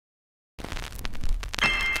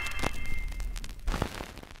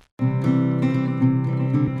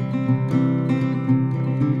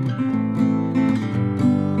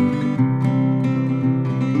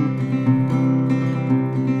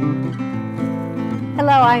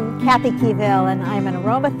Hello, I'm Kathi Keville, and I'm an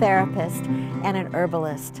aromatherapist and an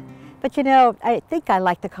herbalist. But you know, I think I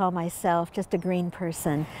like to call myself just a green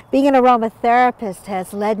person. Being an aromatherapist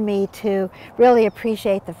has led me to really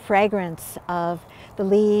appreciate the fragrance of the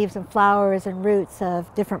leaves and flowers and roots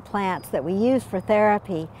of different plants that we use for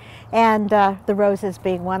therapy, and the roses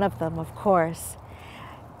being one of them, of course.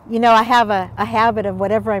 You know, I have a habit of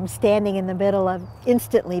whatever I'm standing in the middle of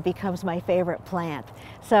instantly becomes my favorite plant.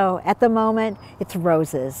 So at the moment, it's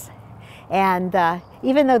roses. And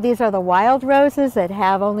even though these are the wild roses that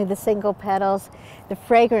have only the single petals, the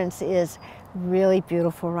fragrance is really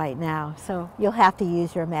beautiful right now. So you'll have to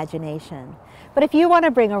use your imagination. But if you want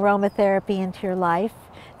to bring aromatherapy into your life,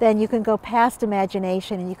 then you can go past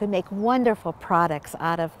imagination and you can make wonderful products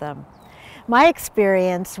out of them. My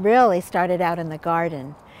experience really started out in the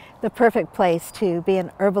garden, the perfect place to be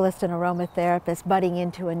an herbalist and aromatherapist budding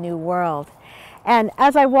into a new world. And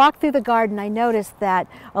as I walked through the garden, I noticed that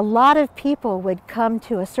a lot of people would come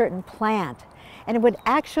to a certain plant and it would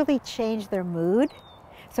actually change their mood.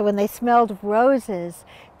 So when they smelled roses,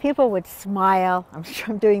 people would smile, I'm sure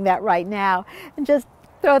I'm doing that right now, and just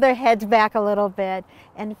throw their heads back a little bit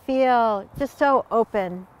and feel just so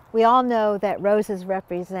open. We all know that roses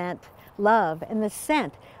represent love, and the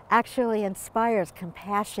scent actually inspires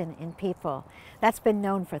compassion in people. That's been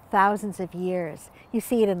known for thousands of years. You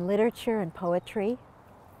see it in literature and poetry.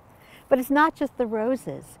 But it's not just the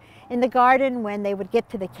roses. In the garden, when they would get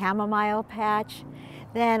to the chamomile patch,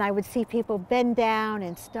 then I would see people bend down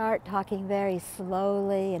and start talking very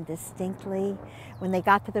slowly and distinctly. When they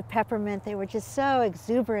got to the peppermint, they were just so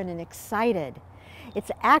exuberant and excited.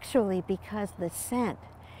 It's actually because the scent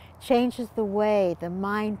changes the way the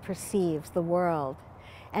mind perceives the world.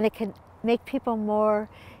 And it can make people more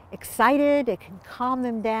excited, it can calm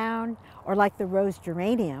them down, or like the rose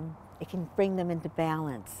geranium, it can bring them into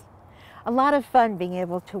balance. A lot of fun being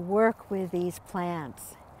able to work with these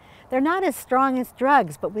plants. They're not as strong as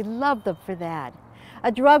drugs, but we love them for that.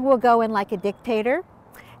 A drug will go in like a dictator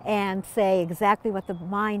and say exactly what the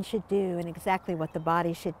mind should do and exactly what the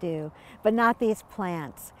body should do, but not these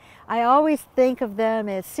plants. I always think of them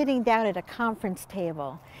as sitting down at a conference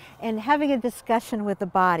table and having a discussion with the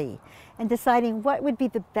body and deciding what would be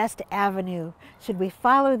the best avenue. Should we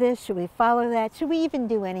follow this? Should we follow that? Should we even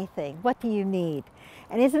do anything? What do you need?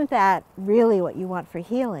 And isn't that really what you want for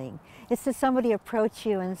healing? It's to somebody approach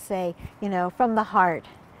you and say, you know, from the heart,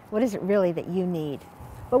 what is it really that you need?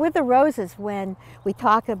 But with the roses, when we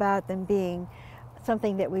talk about them being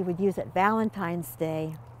something that we would use at Valentine's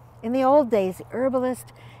Day, in the old days, the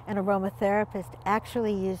herbalist and aromatherapist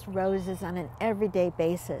actually used roses on an everyday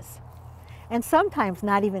basis. And sometimes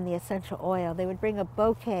not even the essential oil. They would bring a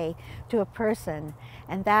bouquet to a person,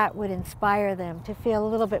 and that would inspire them to feel a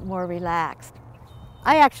little bit more relaxed.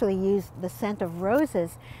 I actually use the scent of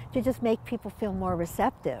roses to just make people feel more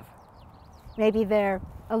receptive. Maybe they're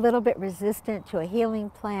a little bit resistant to a healing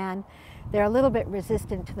plan. They're a little bit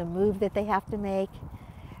resistant to the move that they have to make.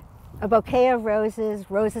 A bouquet of roses,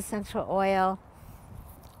 rose essential oil,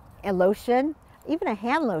 a lotion, even a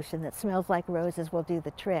hand lotion that smells like roses will do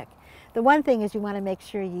the trick. The one thing is you want to make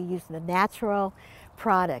sure you use the natural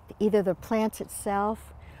product, either the plant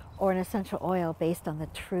itself or an essential oil based on the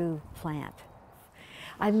true plant.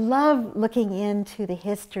 I love looking into the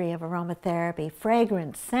history of aromatherapy,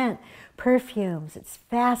 fragrance, scent, perfumes. It's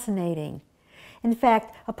fascinating. In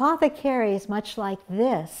fact, apothecaries, much like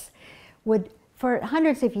this, would for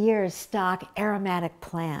hundreds of years stock aromatic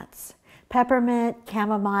plants. Peppermint,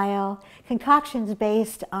 chamomile, concoctions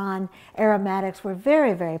based on aromatics were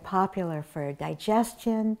very, very popular for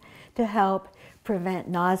digestion, to help prevent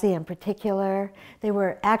nausea in particular. They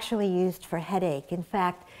were actually used for headache. In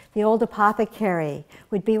fact, the old apothecary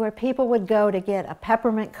would be where people would go to get a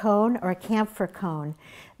peppermint cone or a camphor cone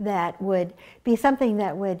that would be something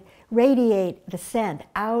that would radiate the scent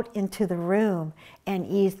out into the room and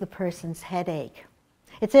ease the person's headache.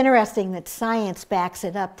 It's interesting that science backs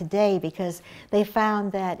it up today because they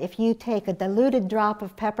found that if you take a diluted drop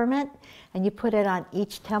of peppermint and you put it on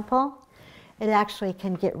each temple, it actually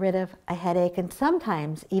can get rid of a headache and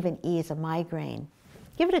sometimes even ease a migraine.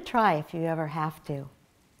 Give it a try if you ever have to.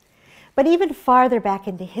 But even farther back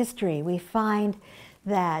into history, we find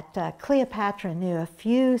that Cleopatra knew a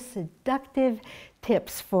few seductive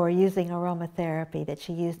tips for using aromatherapy that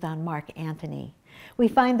she used on Mark Antony. We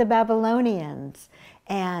find the Babylonians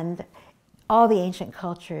and all the ancient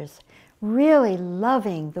cultures really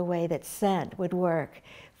loving the way that scent would work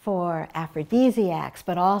for aphrodisiacs,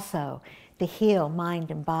 but also to heal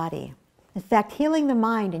mind and body. In fact, healing the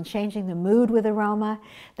mind and changing the mood with aroma,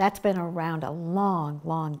 that's been around a long,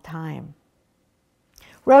 long time.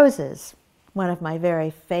 Roses. one of my very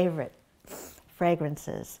favorite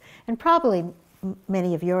fragrances, and probably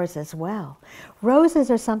many of yours as well. Roses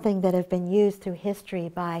are something that have been used through history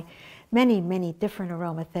by many, many different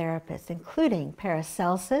aromatherapists, including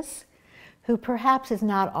Paracelsus, who perhaps is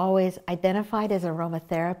not always identified as an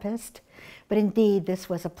aromatherapist, but indeed this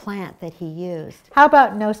was a plant that he used. How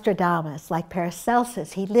about Nostradamus? Like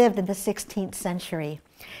Paracelsus, he lived in the 16th century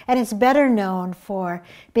and is better known for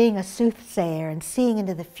being a soothsayer and seeing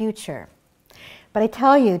into the future. But I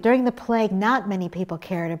tell you, during the plague, not many people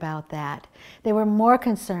cared about that. They were more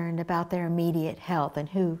concerned about their immediate health, and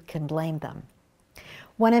who can blame them?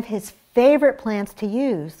 One of his favorite plants to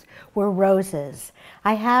use were roses.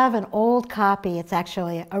 I have an old copy, it's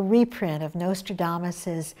actually a reprint of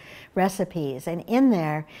Nostradamus's recipes, and in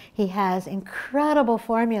there he has incredible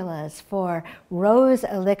formulas for rose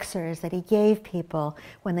elixirs that he gave people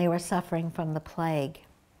when they were suffering from the plague.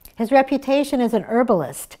 His reputation as an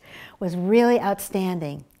herbalist was really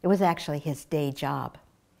outstanding. It was actually his day job.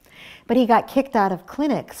 But he got kicked out of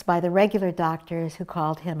clinics by the regular doctors who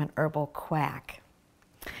called him an herbal quack.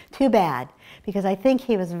 Too bad, because I think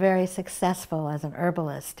he was very successful as an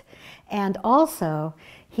herbalist. And also,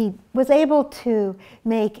 he was able to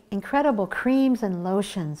make incredible creams and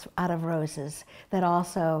lotions out of roses that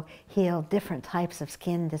also healed different types of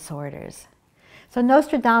skin disorders. So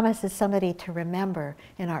Nostradamus is somebody to remember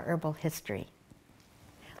in our herbal history.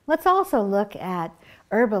 Let's also look at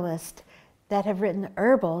herbalists that have written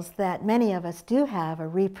herbals that many of us do have a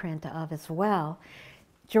reprint of as well.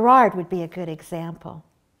 Gerard would be a good example.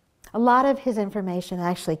 A lot of his information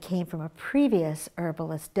actually came from a previous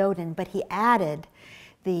herbalist, Dodin, but he added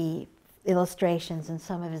the illustrations and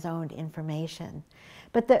some of his own information.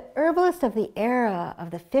 But the herbalists of the era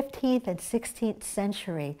of the 15th and 16th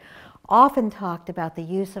century often talked about the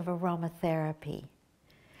use of aromatherapy.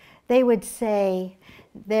 They would say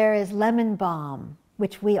there is lemon balm,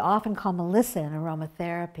 which we often call melissa in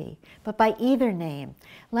aromatherapy, but by either name.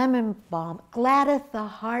 Lemon balm gladdeth the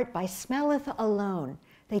heart by smelleth alone.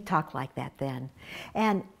 They talked like that then.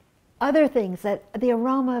 And other things, that the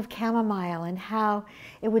aroma of chamomile and how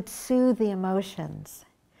it would soothe the emotions.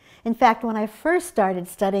 In fact, when I first started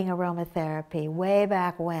studying aromatherapy, way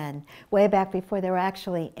back when, way back before there were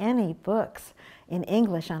actually any books in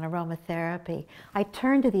English on aromatherapy, I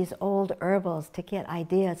turned to these old herbals to get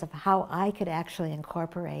ideas of how I could actually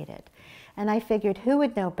incorporate it. And I figured who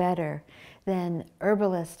would know better than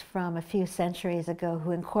herbalists from a few centuries ago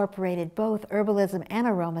who incorporated both herbalism and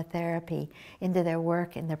aromatherapy into their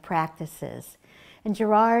work and their practices. And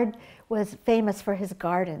Gerard was famous for his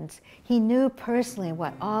gardens. He knew personally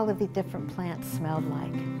what all of the different plants smelled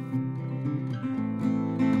like.